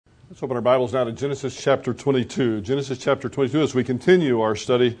Let's open our Bibles now to Genesis chapter 22. Genesis chapter 22 as we continue our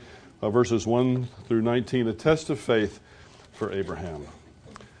study of verses 1 through 19, a test of faith for Abraham.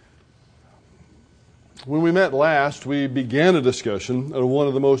 When we met last, we began a discussion of one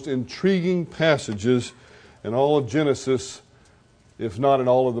of the most intriguing passages in all of Genesis, if not in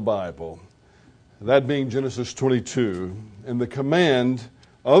all of the Bible. That being Genesis 22, and the command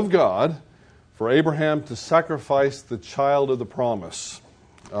of God for Abraham to sacrifice the child of the promise,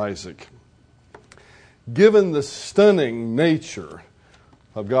 Isaac. Given the stunning nature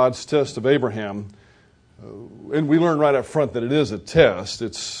of God's test of Abraham, and we learn right up front that it is a test,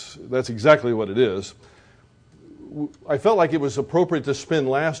 that's exactly what it is. I felt like it was appropriate to spend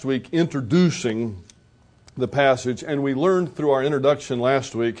last week introducing the passage, and we learned through our introduction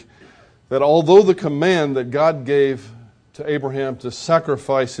last week that although the command that God gave to Abraham to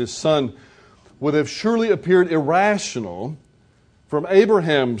sacrifice his son would have surely appeared irrational from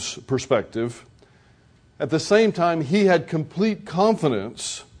Abraham's perspective, at the same time he had complete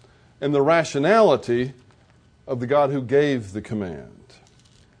confidence in the rationality of the God who gave the command.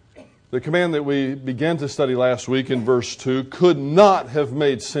 The command that we began to study last week in verse 2 could not have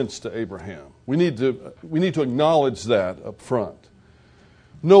made sense to Abraham. We need to acknowledge that up front.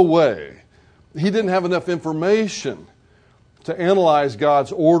 No way. He didn't have enough information to analyze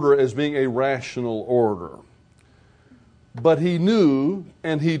God's order as being a rational order. But he knew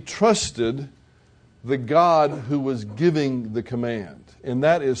and he trusted the God who was giving the command. And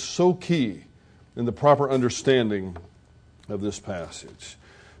that is so key in the proper understanding of this passage.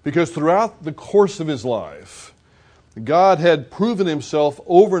 Because throughout the course of his life, God had proven himself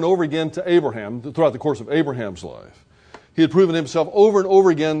over and over again to Abraham, throughout the course of Abraham's life. He had proven himself over and over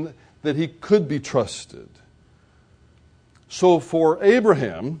again that he could be trusted. So for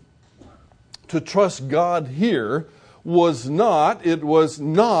Abraham to trust God here was not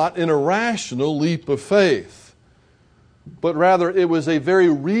an irrational leap of faith, but rather it was a very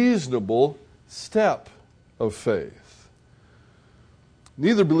reasonable step of faith.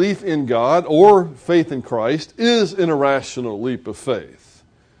 Neither belief in God or faith in Christ is an irrational leap of faith.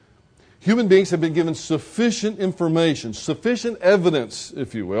 Human beings have been given sufficient information, sufficient evidence,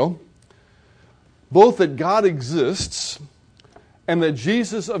 if you will, both that God exists and that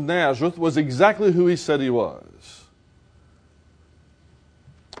Jesus of Nazareth was exactly who he said he was.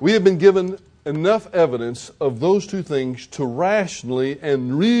 We have been given enough evidence of those two things to rationally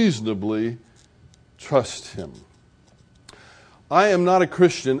and reasonably trust him. I am not a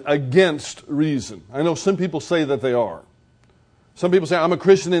Christian against reason. I know some people say that they are. Some people say, I'm a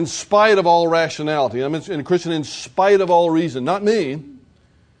Christian in spite of all rationality. I'm a Christian in spite of all reason. Not me.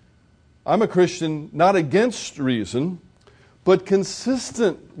 I'm a Christian not against reason, but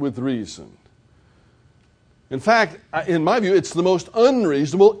consistent with reason. In fact, in my view, it's the most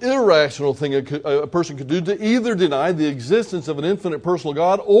unreasonable, irrational thing a person could do to either deny the existence of an infinite personal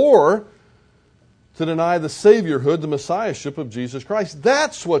God or to deny the saviorhood, the messiahship of Jesus Christ.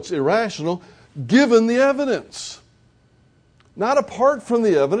 That's what's irrational, given the evidence. Not apart from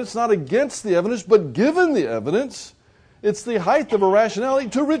the evidence, not against the evidence, but given the evidence, it's the height of irrationality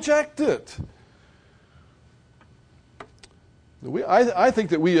to reject it. I think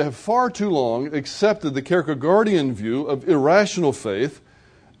that we have far too long accepted the Kierkegaardian view of irrational faith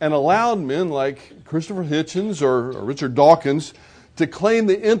and allowed men like Christopher Hitchens or Richard Dawkins to claim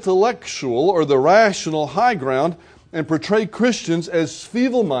the intellectual or the rational high ground and portray Christians as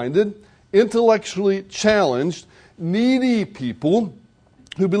feeble-minded, intellectually challenged, needy people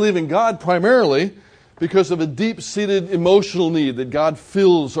who believe in God primarily because of a deep-seated emotional need that God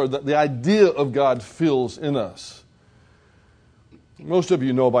fills, or that the idea of God fills in us. Most of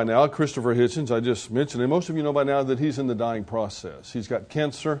you know by now, Christopher Hitchens, I just mentioned him, most of you know by now that he's in the dying process. He's got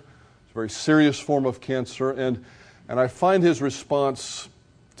cancer, it's a very serious form of cancer, and I find his response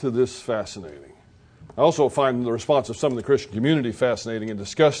to this fascinating. I also find the response of some of the Christian community fascinating and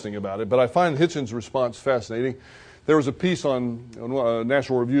disgusting about it, but I find Hitchens' response fascinating. There was a piece on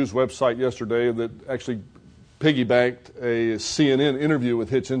National Review's website yesterday that actually piggybacked a CNN interview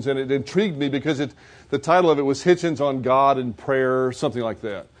with Hitchens, and it intrigued me because the title of it was Hitchens on God and Prayer, something like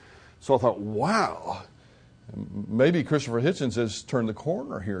that. So I thought, wow, maybe Christopher Hitchens has turned the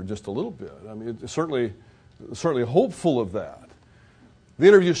corner here just a little bit. I mean, it's certainly hopeful of that. The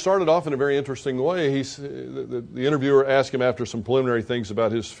interview started off in a very interesting way. The interviewer asked him after some preliminary things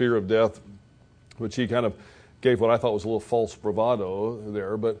about his fear of death, which he kind of gave what I thought was a little false bravado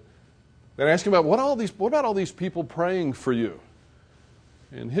there, but then asked him about what about all these people praying for you?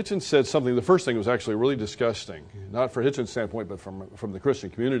 And Hitchens said something, the first thing was actually really disgusting, not for Hitchens' standpoint, but from the Christian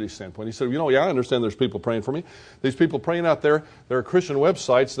community standpoint. He said, I understand there's people praying for me. These people praying out there, there are Christian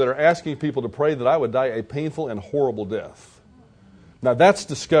websites that are asking people to pray that I would die a painful and horrible death. Now that's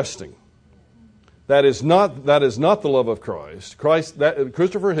disgusting. That is not the love of Christ.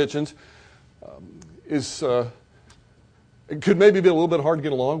 Christopher Hitchens could maybe be a little bit hard to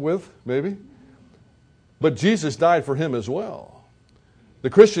get along with, maybe. But Jesus died for him as well. The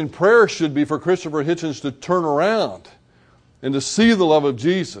Christian prayer should be for Christopher Hitchens to turn around and to see the love of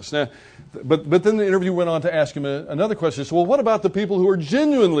Jesus. Now, but then the interview went on to ask him another question. He said, well, what about the people who are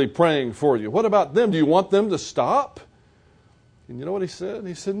genuinely praying for you? What about them? Do you want them to stop? And you know what he said?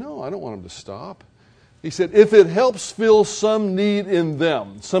 He said, no, I don't want them to stop. He said, if it helps fill some need in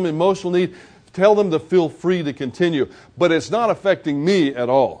them, some emotional need, tell them to feel free to continue. But it's not affecting me at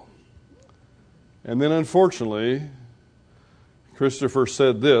all. And then unfortunately, Christopher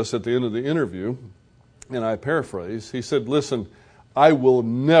said this at the end of the interview, and I paraphrase. He said, listen, I will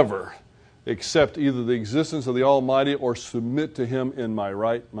never accept either the existence of the Almighty or submit to Him in my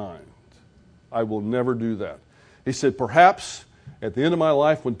right mind. I will never do that. He said, perhaps at the end of my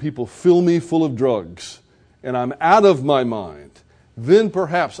life when people fill me full of drugs and I'm out of my mind, then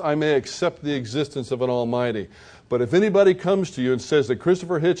perhaps I may accept the existence of an Almighty. But if anybody comes to you and says that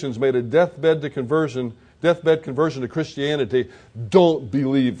Christopher Hitchens made a deathbed conversion to Christianity, don't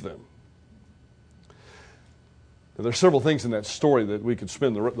believe them. Now, there are several things in that story that we could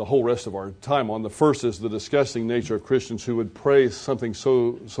spend the whole rest of our time on. The first is the disgusting nature of Christians who would pray something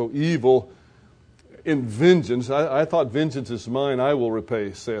so evil in vengeance. I thought, vengeance is mine, I will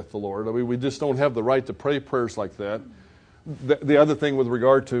repay, saith the Lord. I mean, we just don't have the right to pray prayers like that. The other thing with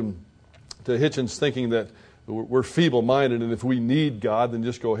regard to Hitchens thinking that we're feeble-minded, and if we need God, then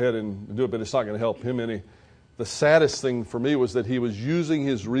just go ahead and do it, but it's not going to help him any. The saddest thing for me was that he was using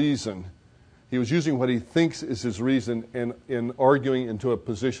his reason. He was using what he thinks is his reason in arguing into a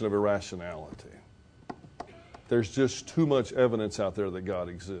position of irrationality. There's just too much evidence out there that God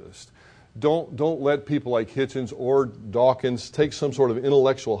exists. Don't let people like Hitchens or Dawkins take some sort of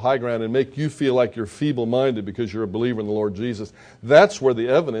intellectual high ground and make you feel like you're feeble-minded because you're a believer in the Lord Jesus. That's where the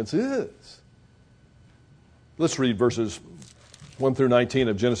evidence is. Let's read verses 1 through 19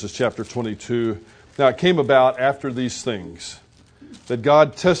 of Genesis chapter 22. Now it came about after these things that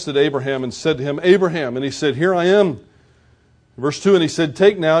God tested Abraham and said to him, Abraham, and he said, here I am. Verse 2, and he said,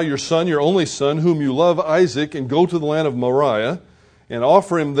 take now your son, your only son, whom you love, Isaac, and go to the land of Moriah, and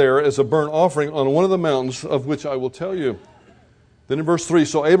offer him there as a burnt offering on one of the mountains of which I will tell you. Then in verse 3,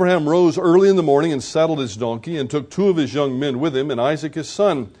 so Abraham rose early in the morning and saddled his donkey and took 2 of his young men with him and Isaac his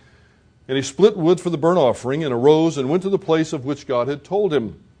son. And he split wood for the burnt offering and arose and went to the place of which God had told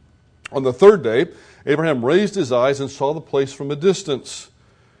him. On the 3rd day, Abraham raised his eyes and saw the place from a distance.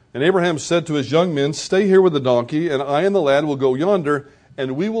 And Abraham said to his young men, stay here with the donkey, and I and the lad will go yonder,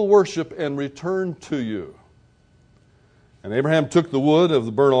 and we will worship and return to you. And Abraham took the wood of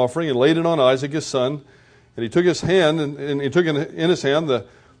the burnt offering and laid it on Isaac his son. And he took his hand, and he took in his hand the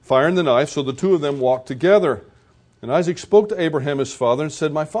fire and the knife, so the 2 of them walked together. And Isaac spoke to Abraham his father and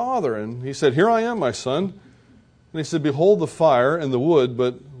said, my father. And he said, here I am, my son. And he said, behold the fire and the wood,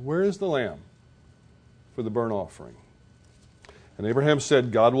 but where is the lamb for the burnt offering? And Abraham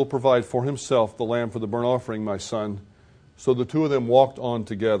said, God will provide for himself the lamb for the burnt offering, my son. So the 2 of them walked on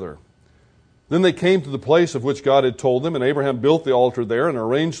together. Then they came to the place of which God had told them, and Abraham built the altar there and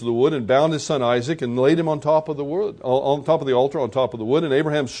arranged the wood and bound his son Isaac and laid him on top of the wood, on top of the altar, on top of the wood. And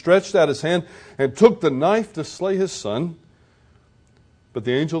Abraham stretched out his hand and took the knife to slay his son. But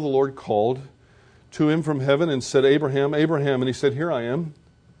the angel of the Lord called to him from heaven and said, Abraham, Abraham. And he said, here I am.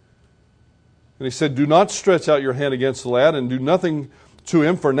 And he said, do not stretch out your hand against the lad and do nothing to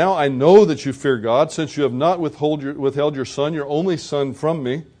him, for now I know that you fear God, since you have not withheld your son, your only son, from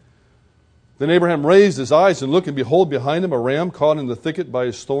me. Then Abraham raised his eyes and looked, and behold, behind him a ram caught in the thicket by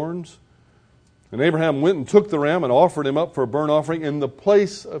his thorns. And Abraham went and took the ram and offered him up for a burnt offering in the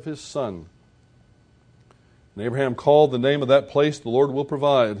place of his son. And Abraham called the name of that place, the Lord will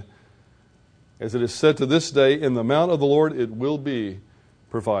provide. As it is said to this day, in the mount of the Lord it will be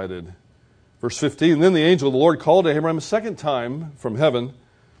provided. Verse 15, then the angel of the Lord called to Abraham a second time from heaven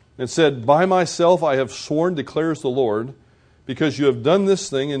and said, by myself I have sworn, declares the Lord, because you have done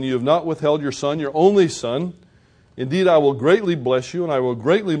this thing and you have not withheld your son, your only son. Indeed, I will greatly bless you, and I will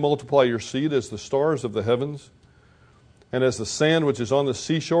greatly multiply your seed as the stars of the heavens and as the sand which is on the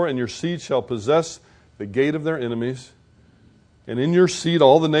seashore, and your seed shall possess the gate of their enemies. And in your seed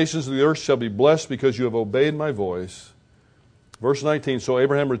all the nations of the earth shall be blessed, because you have obeyed my voice. Verse 19, so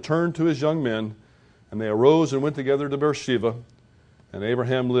Abraham returned to his young men, and they arose and went together to Beersheba. And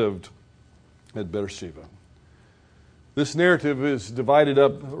Abraham lived at Beersheba. This narrative is divided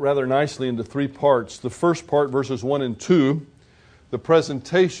up rather nicely into three parts. The first part, verses 1 and 2, the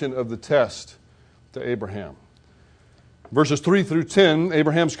presentation of the test to Abraham. Verses 3 through 10,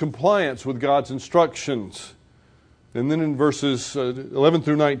 Abraham's compliance with God's instructions. And then in verses 11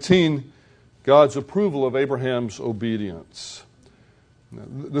 through 19, God's approval of Abraham's obedience. Now,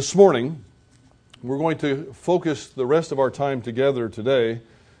 this morning, we're going to focus the rest of our time together today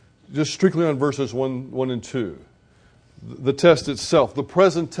just strictly on verses 1 and 2. The test itself, the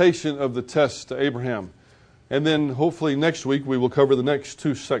presentation of the test to Abraham. And then hopefully next week we will cover the next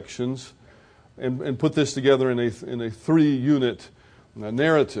two sections and put this together in a 3-unit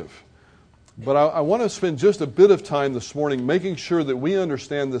narrative. But I want to spend just a bit of time this morning making sure that we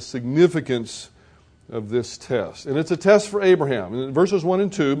understand the significance of this test. And it's a test for Abraham. And verses 1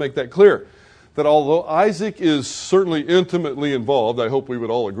 and 2 make that clear. That although Isaac is certainly intimately involved, I hope we would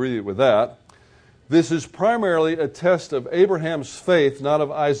all agree with that, this is primarily a test of Abraham's faith, not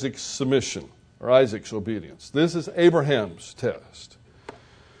of Isaac's submission or Isaac's obedience. This is Abraham's test.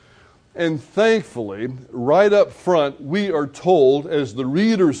 And thankfully, right up front, we are told as the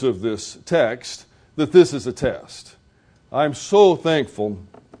readers of this text that this is a test. I'm so thankful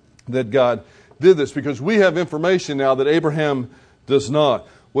that God did this because we have information now that Abraham does not.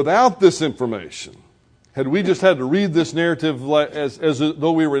 Without this information, had we just had to read this narrative as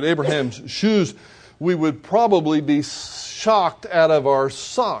though we were in Abraham's shoes, we would probably be shocked out of our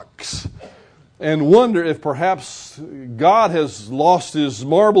socks and wonder if perhaps God has lost his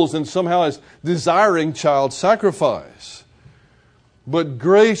marbles and somehow is desiring child sacrifice. But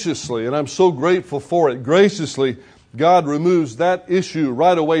graciously, and I'm so grateful for it, graciously, God removes that issue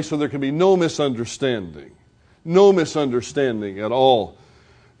right away so there can be no misunderstanding. No misunderstanding at all.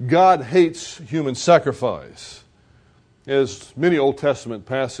 God hates human sacrifice, as many Old Testament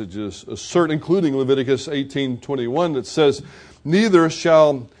passages assert, including Leviticus 18:21, that says, neither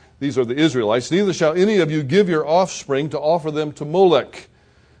shall, these are the Israelites, neither shall any of you give your offspring to offer them to Molech,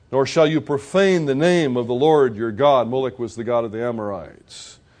 nor shall you profane the name of the Lord your God. Molech was the god of the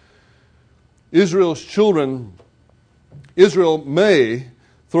Amorites. Israel's children, Israel may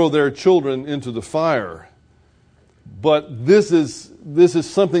throw their children into the fire, but this is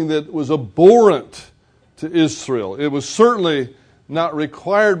something that was abhorrent to Israel. It was certainly not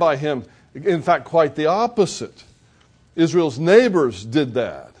required by him. In fact, quite the opposite. Israel's neighbors did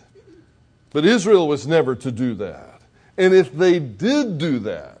that. But Israel was never to do that. And if they did do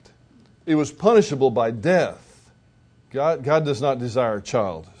that, it was punishable by death. God does not desire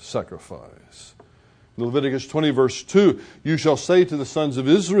child sacrifice. In Leviticus 20 verse 2, you shall say to the sons of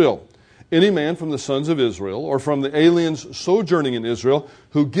Israel, any man from the sons of Israel, or from the aliens sojourning in Israel,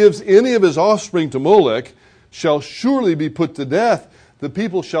 who gives any of his offspring to Molech, shall surely be put to death. The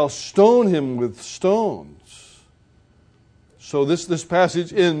people shall stone him with stones. So this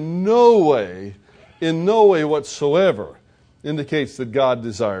passage in no way whatsoever indicates that God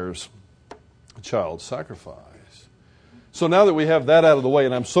desires child sacrifice. So now that we have that out of the way,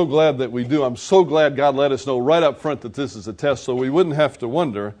 and I'm so glad that we do, I'm so glad God let us know right up front that this is a test so we wouldn't have to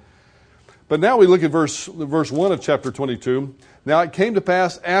wonder. But now we look at verse 1 of chapter 22. Now it came to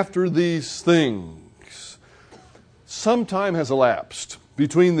pass after these things. Some time has elapsed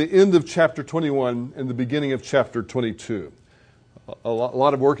between the end of chapter 21 and the beginning of chapter 22. A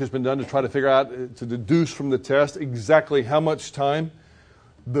lot of work has been done to try to figure out, to deduce from the test exactly how much time.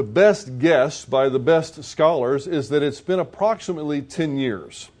 The best guess by the best scholars is that it's been approximately 10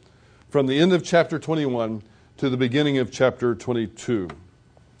 years from the end of chapter 21 to the beginning of chapter 22.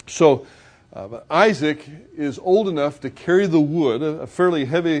 So Isaac is old enough to carry the wood, a fairly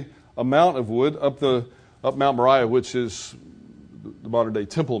heavy amount of wood, up Mount Moriah, which is the modern-day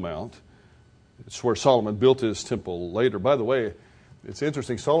Temple Mount. It's where Solomon built his temple later. By the way, it's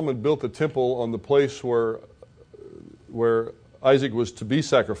interesting. Solomon built the temple on the place where Isaac was to be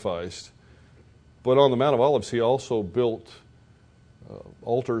sacrificed. But on the Mount of Olives, he also built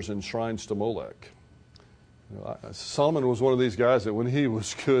altars and shrines to Molech. Solomon was one of these guys that when he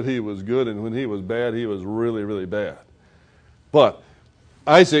was good, and when he was bad, he was really, really bad. But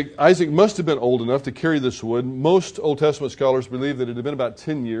Isaac must have been old enough to carry this wood. Most Old Testament scholars believe that it had been about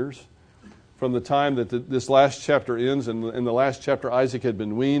 10 years from the time that this last chapter ends. And in the last chapter, Isaac had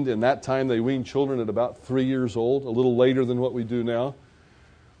been weaned. In that time, they weaned children at about 3 years old, a little later than what we do now.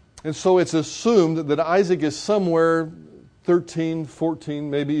 And so it's assumed that Isaac is somewhere 13, 14,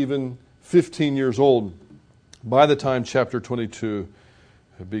 maybe even 15 years old by the time chapter 22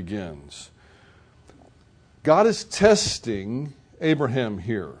 begins. God is testing Abraham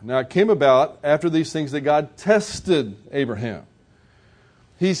here. Now, it came about after these things that God tested Abraham.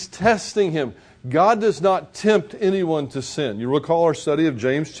 He's testing him. God does not tempt anyone to sin. You recall our study of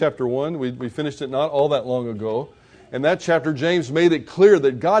James chapter 1. We finished it not all that long ago. In that chapter, James made it clear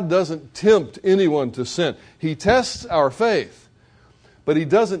that God doesn't tempt anyone to sin. He tests our faith, but He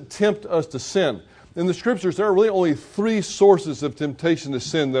doesn't tempt us to sin. In the Scriptures, there are really only three sources of temptation to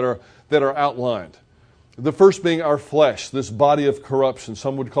sin that are outlined. The first being our flesh, this body of corruption.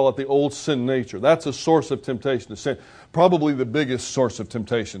 Some would call it the old sin nature. That's a source of temptation to sin. Probably the biggest source of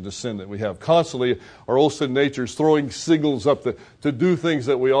temptation to sin that we have. Constantly, our old sin nature is throwing signals up to do things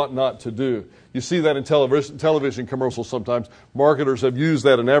that we ought not to do. You see that in television commercials sometimes. Marketers have used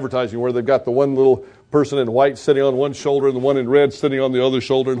that in advertising where they've got the one little person in white sitting on one shoulder and the one in red sitting on the other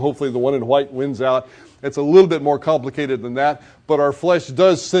shoulder, and hopefully the one in white wins out. It's a little bit more complicated than that, but our flesh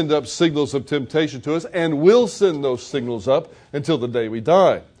does send up signals of temptation to us and will send those signals up until the day we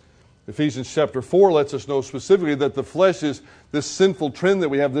die. Ephesians chapter 4 lets us know specifically that the flesh is this sinful trend that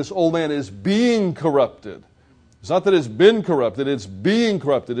we have. This old man is being corrupted. It's not that it's been corrupted, it's being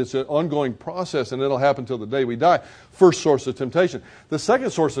corrupted. It's an ongoing process, and it'll happen until the day we die. First source of temptation. The second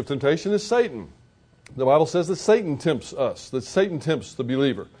source of temptation is Satan. The Bible says that Satan tempts us, that Satan tempts the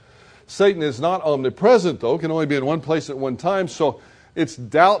believer. Satan is not omnipresent, though, can only be in one place at one time, so it's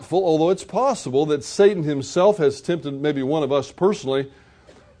doubtful, although it's possible, that Satan himself has tempted maybe one of us personally.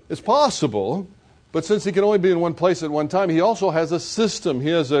 It's possible, but since he can only be in one place at one time, he also has a system. He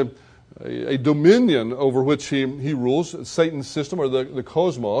has a dominion over which he rules, Satan's system, or the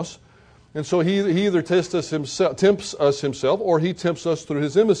cosmos. And so he either tempts us himself, or he tempts us through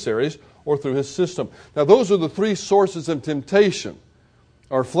his emissaries, or through his system. Now, those are the three sources of temptation.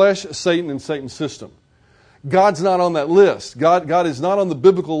 Our flesh, Satan, and Satan's system. God's not on that list. God is not on the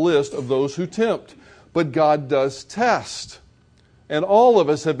biblical list of those who tempt. But God does test. And all of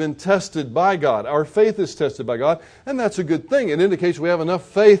us have been tested by God. Our faith is tested by God, and that's a good thing. It indicates we have enough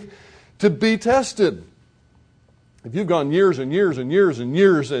faith to be tested. If you've gone years and years and years and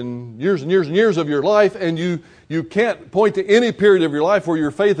years and years and years and years of your life, and you can't point to any period of your life where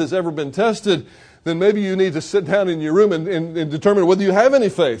your faith has ever been tested, then maybe you need to sit down in your room and determine whether you have any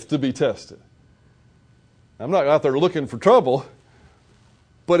faith to be tested. I'm not out there looking for trouble,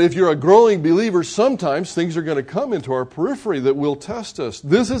 but if you're a growing believer, sometimes things are going to come into our periphery that will test us.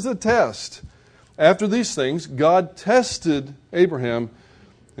 This is a test. After these things, God tested Abraham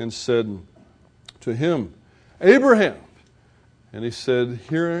and said to him, Abraham. And he said,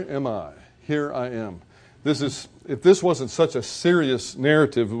 here am I. Here I am. If this wasn't such a serious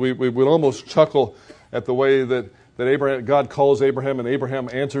narrative, we would almost chuckle at the way that God calls Abraham and Abraham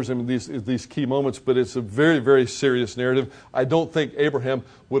answers him in these key moments, but it's a very, very serious narrative. I don't think Abraham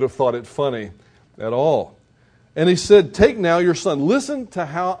would have thought it funny at all. And he said, take now your son. Listen to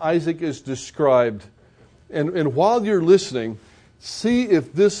how Isaac is described. And while you're listening, see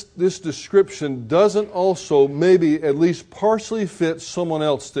if this description doesn't also maybe at least partially fit someone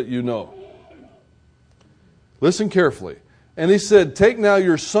else that you know. Listen carefully. And he said, take now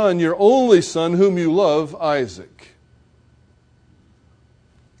your son, your only son, whom you love, Isaac.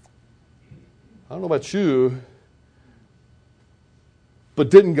 I don't know about you,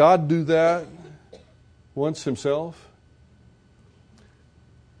 but didn't God do that once himself?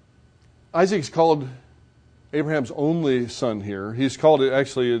 Isaac's called Abraham's only son here. He's called it,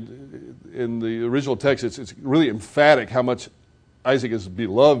 actually, in the original text, it's really emphatic how much Isaac is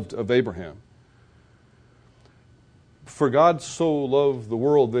beloved of Abraham. For God so loved the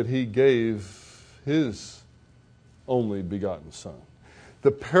world that he gave his only begotten son.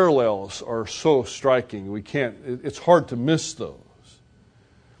 The parallels are so striking. It's hard to miss those.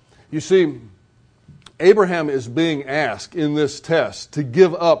 You see, Abraham is being asked in this test to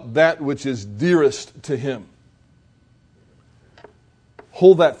give up that which is dearest to him.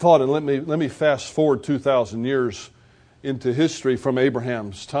 Hold that thought and let me fast forward 2,000 years into history from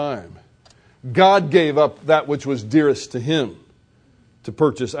Abraham's time. God gave up that which was dearest to him to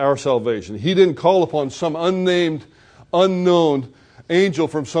purchase our salvation. He didn't call upon some unnamed, unknown angel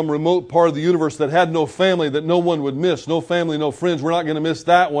from some remote part of the universe that had no family, that no one would miss. No family, no friends. We're not going to miss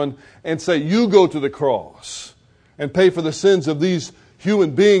that one. And say, you go to the cross and pay for the sins of these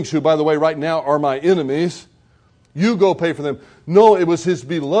human beings who, by the way, right now are my enemies. You go pay for them. No, it was his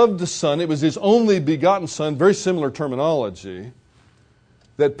beloved son. It was his only begotten son. Very similar terminology.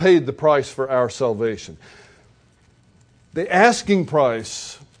 That paid the price for our salvation. The asking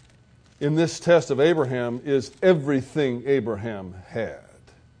price in this test of Abraham is everything Abraham had.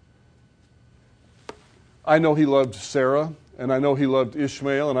 I know he loved Sarah, and I know he loved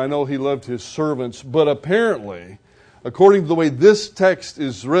Ishmael, and I know he loved his servants, but apparently, according to the way this text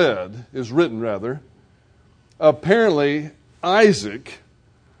is written, apparently Isaac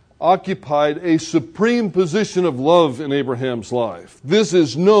occupied a supreme position of love in Abraham's life. This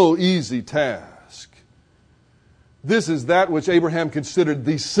is no easy task. This is that which Abraham considered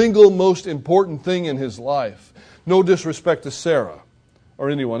the single most important thing in his life. No disrespect to Sarah or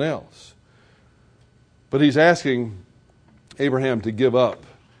anyone else. But he's asking Abraham to give up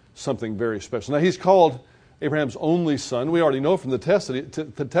something very special. Now, he's called Abraham's only son. We already know from the text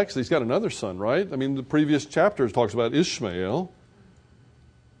that he's got another son, right? I mean, the previous chapter talks about Ishmael.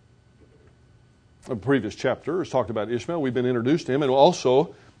 The previous chapter has talked about Ishmael. We've been introduced to him. And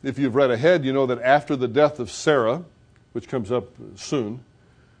also, if you've read ahead, you know that after the death of Sarah, which comes up soon,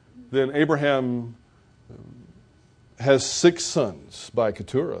 then Abraham has 6 sons by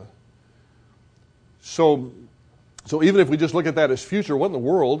Keturah. So even if we just look at that as future, what in the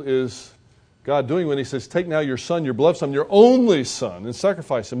world is God doing when he says, take now your son, your beloved son, your only son, and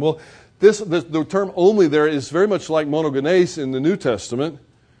sacrifice him? Well, the term only there is very much like monogenes in the New Testament.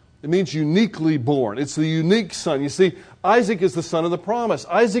 It means uniquely born. It's the unique son. You see, Isaac is the son of the promise.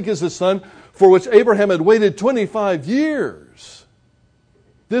 Isaac is the son for which Abraham had waited 25 years.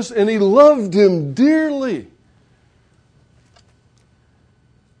 And he loved him dearly.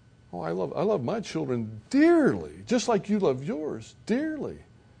 Oh, I love my children dearly, just like you love yours dearly.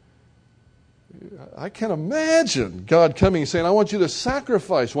 I can't imagine God coming and saying, I want you to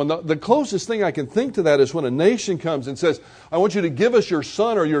sacrifice one. The closest thing I can think to that is when a nation comes and says, I want you to give us your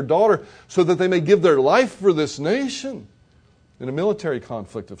son or your daughter so that they may give their life for this nation in a military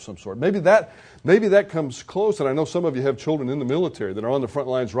conflict of some sort. Maybe that comes close, and I know some of you have children in the military that are on the front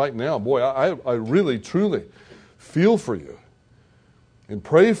lines right now. Boy, I really, truly feel for you and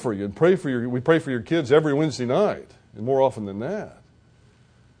pray for you. We pray for your kids every Wednesday night, and more often than that.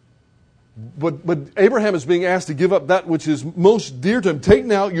 But Abraham is being asked to give up that which is most dear to him. Take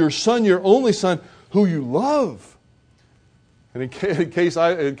now your son, your only son, who you love. And in case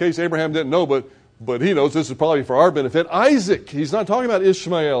Abraham didn't know, but he knows this is probably for our benefit, Isaac. He's not talking about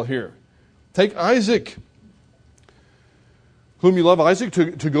Ishmael here. Take Isaac, whom you love, Isaac, to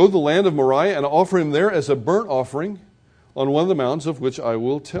go to the land of Moriah and offer him there as a burnt offering on one of the mountains of which I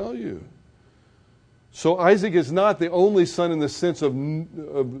will tell you. So Isaac is not the only son in the sense of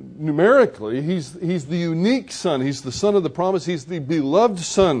numerically. He's the unique son. He's the son of the promise. He's the beloved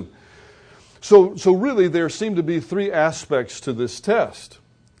son. So really there seem to be 3 aspects to this test.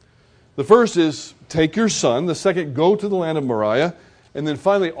 The first is take your son. The second, go to the land of Moriah. And then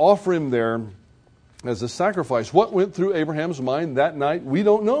finally offer him there as a sacrifice. What went through Abraham's mind that night, we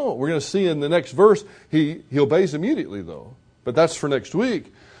don't know. We're going to see in the next verse. He obeys immediately though. But that's for next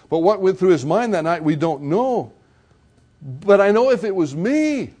week. But what went through his mind that night, we don't know. But I know if it was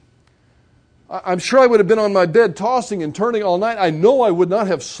me, I'm sure I would have been on my bed tossing and turning all night. I know I would not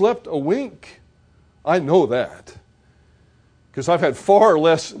have slept a wink. I know that. Because I've had far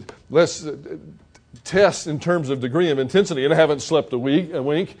less tests in terms of degree of intensity, and I haven't slept a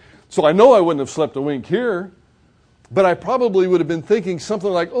wink. So I know I wouldn't have slept a wink here. But I probably would have been thinking something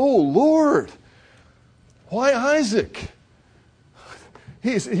like, oh, Lord, why Isaac?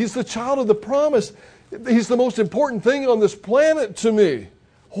 He's the child of the promise. He's the most important thing on this planet to me.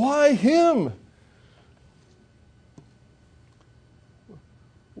 Why him?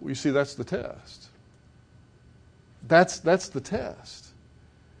 You see, that's the test. That's the test.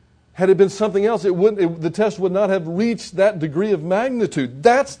 Had it been something else, the test would not have reached that degree of magnitude.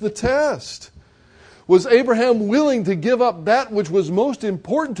 That's the test. Was Abraham willing to give up that which was most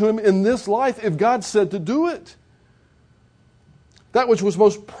important to him in this life if God said to do it? That which was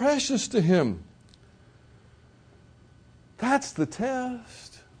most precious to him. That's the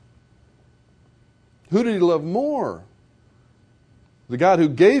test. Who did he love more? The God who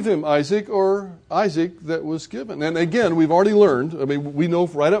gave him Isaac or Isaac that was given? And again, we've already learned, we know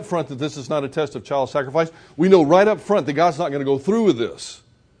right up front that this is not a test of child sacrifice. We know right up front that God's not going to go through with this.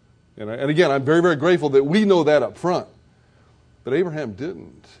 And again, I'm very, very grateful that we know that up front. But Abraham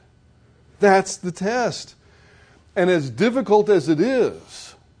didn't. That's the test. And as difficult as it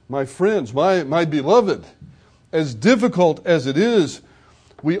is, my friends, my beloved, as difficult as it is,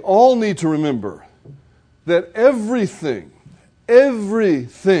 we all need to remember that everything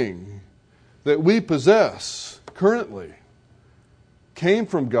that we possess currently came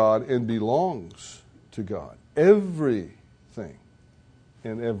from God and belongs to God. Everything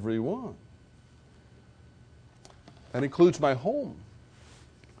and everyone. That includes my home.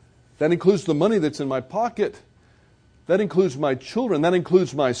 That includes the money that's in my pocket. That includes my children. That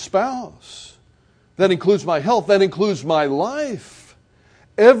includes my spouse. That includes my health. That includes my life.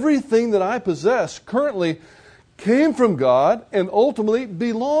 Everything that I possess currently came from God and ultimately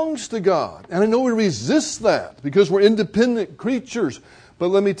belongs to God. And I know we resist that because we're independent creatures. But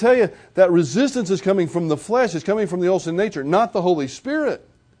let me tell you, that resistance is coming from the flesh, it's coming from the old sin nature, not the Holy Spirit.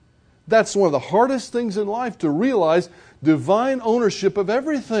 That's one of the hardest things in life, to realize divine ownership of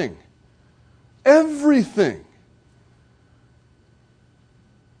everything. Everything.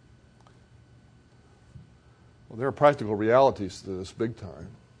 Well, there are practical realities to this big time.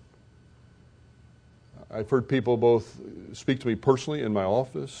 I've heard people both speak to me personally in my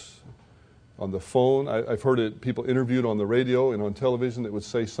office, on the phone. I've heard people interviewed on the radio and on television that would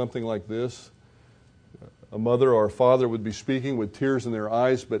say something like this. A mother or a father would be speaking with tears in their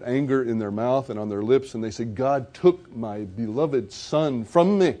eyes, but anger in their mouth and on their lips, and they say, God took my beloved son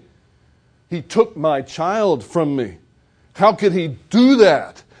from me. He took my child from me. How could He do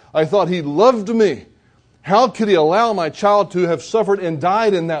that? I thought He loved me. How could He allow my child to have suffered and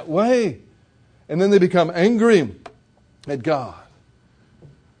died in that way? And then they become angry at God.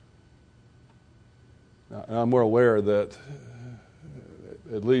 Now, I'm well aware that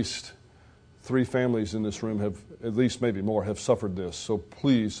at least 3 families in this room have, at least maybe more, have suffered this. So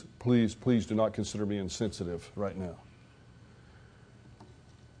please, please, please do not consider me insensitive right now.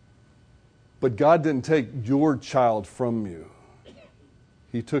 But God didn't take your child from you.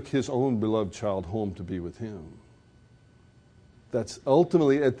 He took His own beloved child home to be with Him. That's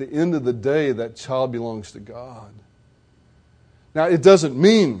ultimately, at the end of the day, that child belongs to God. Now, it doesn't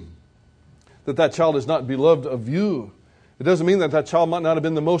mean that that child is not beloved of you. It doesn't mean that that child might not have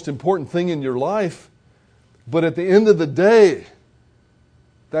been the most important thing in your life. But at the end of the day,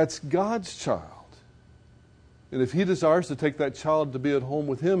 that's God's child. And if He desires to take that child to be at home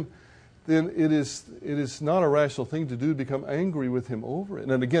with Him, then it is not a rational thing to do to become angry with Him over it.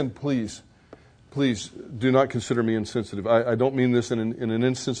 And again, please do not consider me insensitive. I don't mean this in an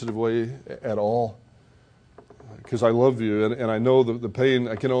insensitive way at all, because I love you and I know the pain.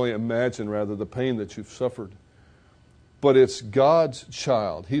 I can only imagine, rather, the pain that you've suffered. But it's God's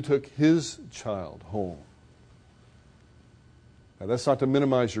child. He took His child home. Now, that's not to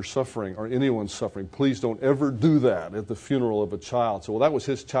minimize your suffering or anyone's suffering. Please don't ever do that at the funeral of a child. So, well, that was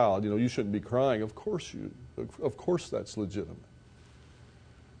his child. You shouldn't be crying. Of course that's legitimate.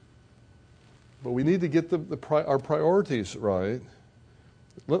 But we need to get our priorities right.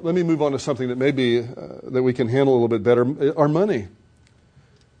 Let me move on to something that maybe that we can handle a little bit better. Our money.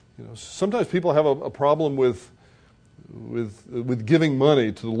 Sometimes people have a problem with giving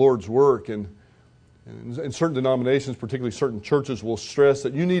money to the Lord's work, and certain denominations, particularly certain churches, will stress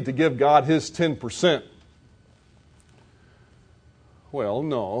that you need to give God His 10%. Well,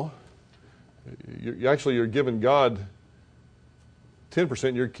 no. You're giving God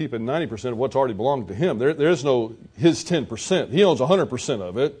 10%, you're keeping 90% of what's already belonged to Him. There is no His 10%. He owns 100%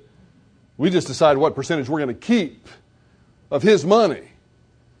 of it. We just decide what percentage we're going to keep of His money.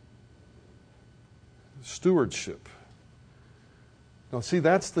 Stewardship. Now, see,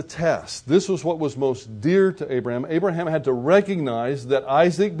 that's the test. This was what was most dear to Abraham. Abraham had to recognize that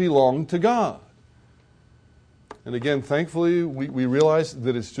Isaac belonged to God. And again, thankfully, we realize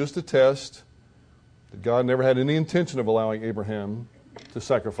that it's just a test, that God never had any intention of allowing Abraham to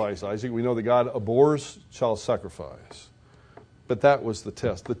sacrifice Isaac. We know that God abhors child sacrifice. But that was the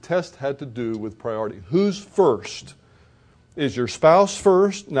test. The test had to do with priority. Who's first? Is your spouse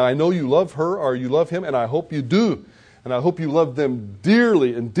first? Now, I know you love her or you love him, and I hope you do. And I hope you love them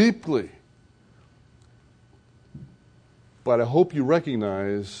dearly and deeply. But I hope you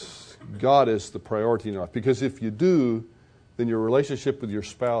recognize God is the priority in life. Because if you do, then your relationship with your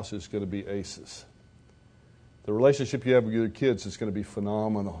spouse is going to be aces. The relationship you have with your kids is going to be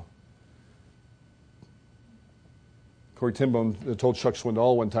phenomenal. Corey Timbone told Chuck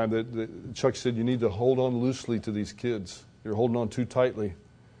Swindoll one time that Chuck said, you need to hold on loosely to these kids. You're holding on too tightly.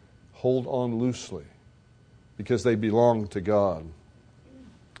 Hold on loosely, because they belong to God.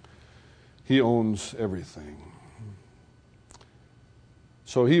 He owns everything.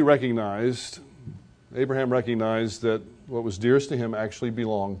 So Abraham recognized that what was dearest to him actually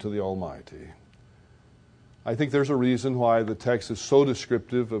belonged to the Almighty. I think there's a reason why the text is so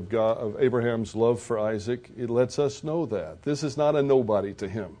descriptive of Abraham's love for Isaac. It lets us know that. This is not a nobody to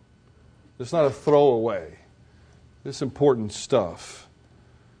him. It's not a throwaway. It's important stuff.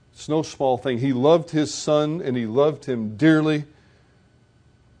 It's no small thing. He loved his son and he loved him dearly,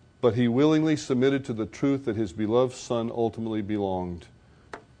 but he willingly submitted to the truth that his beloved son ultimately belonged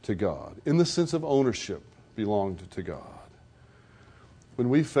to God. In the sense of ownership, belonged to God. When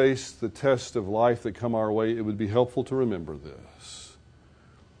we face the test of life that come our way, it would be helpful to remember this.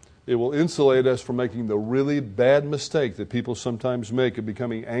 It will insulate us from making the really bad mistake that people sometimes make of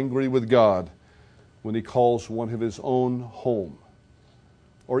becoming angry with God when He calls one of His own home.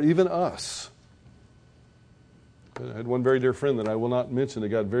 Or even us. I had one very dear friend that I will not mention that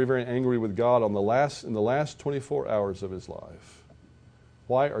got very, very angry with God in the last 24 hours of his life.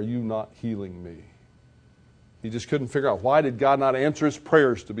 Why are you not healing me? He just couldn't figure out, why did God not answer his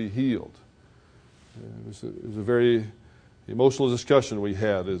prayers to be healed? It was a very emotional discussion we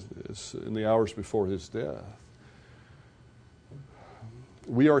had in the hours before his death.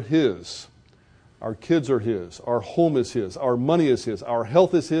 We are his. Our kids are his. Our home is his. Our money is his. Our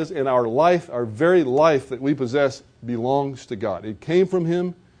health is his. And our life, our very life that we possess, belongs to God. It came from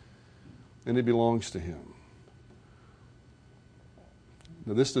him, and it belongs to him.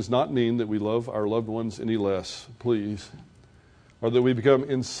 Now, this does not mean that we love our loved ones any less, please, or that we become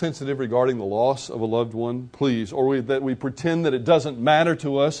insensitive regarding the loss of a loved one, please, or that we pretend that it doesn't matter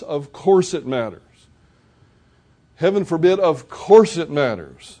to us. Of course it matters. Heaven forbid, of course it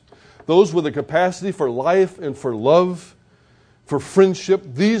matters. Those with the capacity for life and for love, for friendship,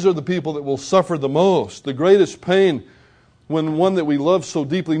 these are the people that will suffer the most, the greatest pain, when one that we love so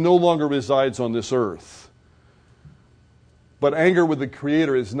deeply no longer resides on this earth. But anger with the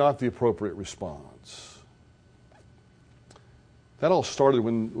Creator is not the appropriate response. That all started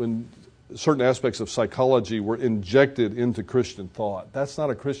when certain aspects of psychology were injected into Christian thought. That's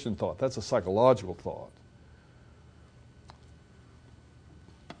not a Christian thought. That's a psychological thought.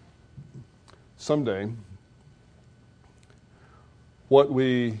 Someday, what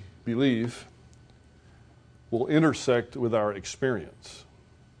we believe will intersect with our experience.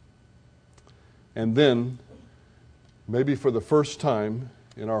 And then, maybe for the first time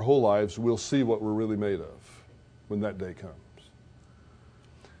in our whole lives, we'll see what we're really made of when that day comes.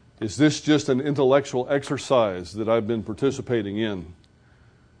 Is this just an intellectual exercise that I've been participating in?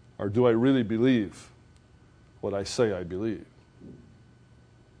 Or do I really believe what I say I believe?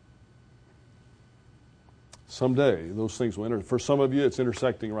 Someday, those things will enter. For some of you, it's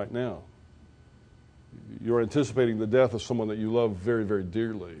intersecting right now. You're anticipating the death of someone that you love very, very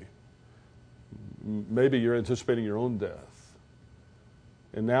dearly. Maybe you're anticipating your own death.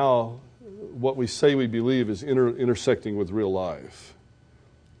 And now, what we say we believe is intersecting with real life.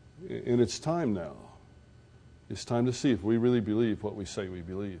 And it's time now. It's time to see if we really believe what we say we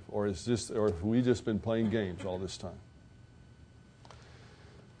believe, or if we just been playing games all this time.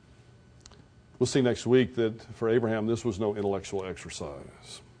 We'll see next week that for Abraham, this was no intellectual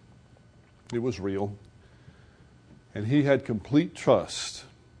exercise. It was real. And he had complete trust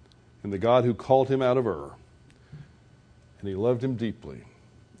in the God who called him out of Ur. And he loved him deeply.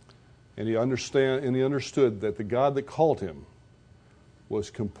 And he understood that the God that called him was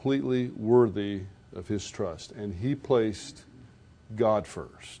completely worthy of his trust. And he placed God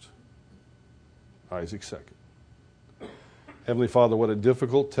first, Isaac second. Heavenly Father, what a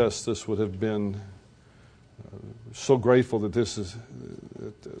difficult test this would have been. So grateful that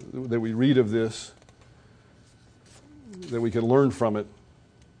that we read of this, that we can learn from it.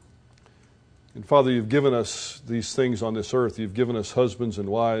 And Father, you've given us these things on this earth. You've given us husbands and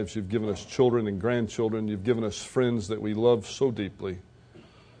wives. You've given us children and grandchildren. You've given us friends that we love so deeply.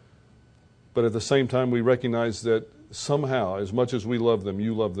 But at the same time, we recognize that somehow, as much as we love them,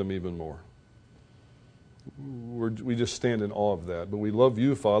 you love them even more. We just stand in awe of that. But we love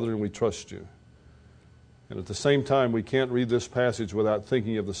you, Father, and we trust you. And at the same time, we can't read this passage without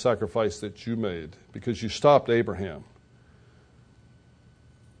thinking of the sacrifice that you made, because you stopped Abraham.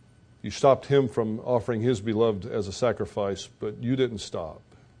 You stopped him from offering his beloved as a sacrifice, but you didn't stop.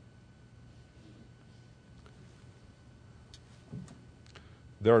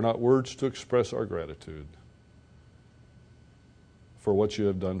 There are not words to express our gratitude for what you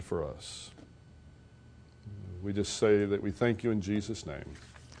have done for us. We just say that we thank you in Jesus' name.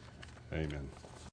 Amen.